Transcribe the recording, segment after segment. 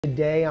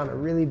Today, on a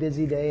really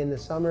busy day in the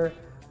summer,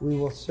 we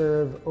will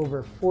serve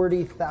over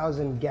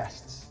 40,000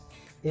 guests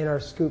in our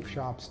scoop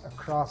shops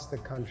across the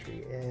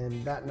country,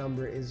 and that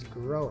number is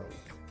growing.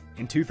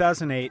 In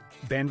 2008,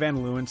 Ben Van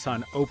Leeuwen saw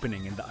an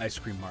opening in the ice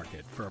cream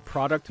market for a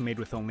product made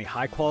with only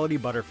high-quality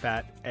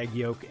butterfat, egg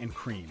yolk, and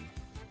cream,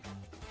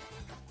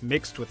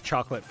 mixed with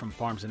chocolate from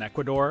farms in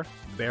Ecuador,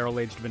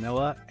 barrel-aged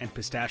vanilla, and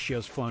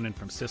pistachios flown in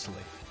from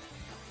Sicily.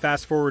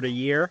 Fast forward a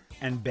year,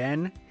 and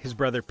Ben, his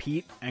brother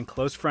Pete, and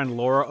close friend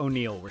Laura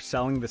O'Neill were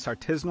selling this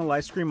artisanal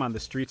ice cream on the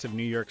streets of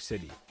New York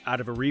City, out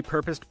of a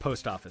repurposed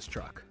post office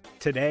truck.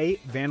 Today,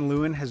 Van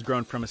Leeuwen has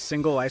grown from a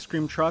single ice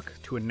cream truck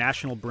to a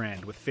national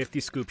brand with 50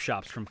 scoop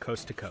shops from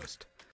coast to coast.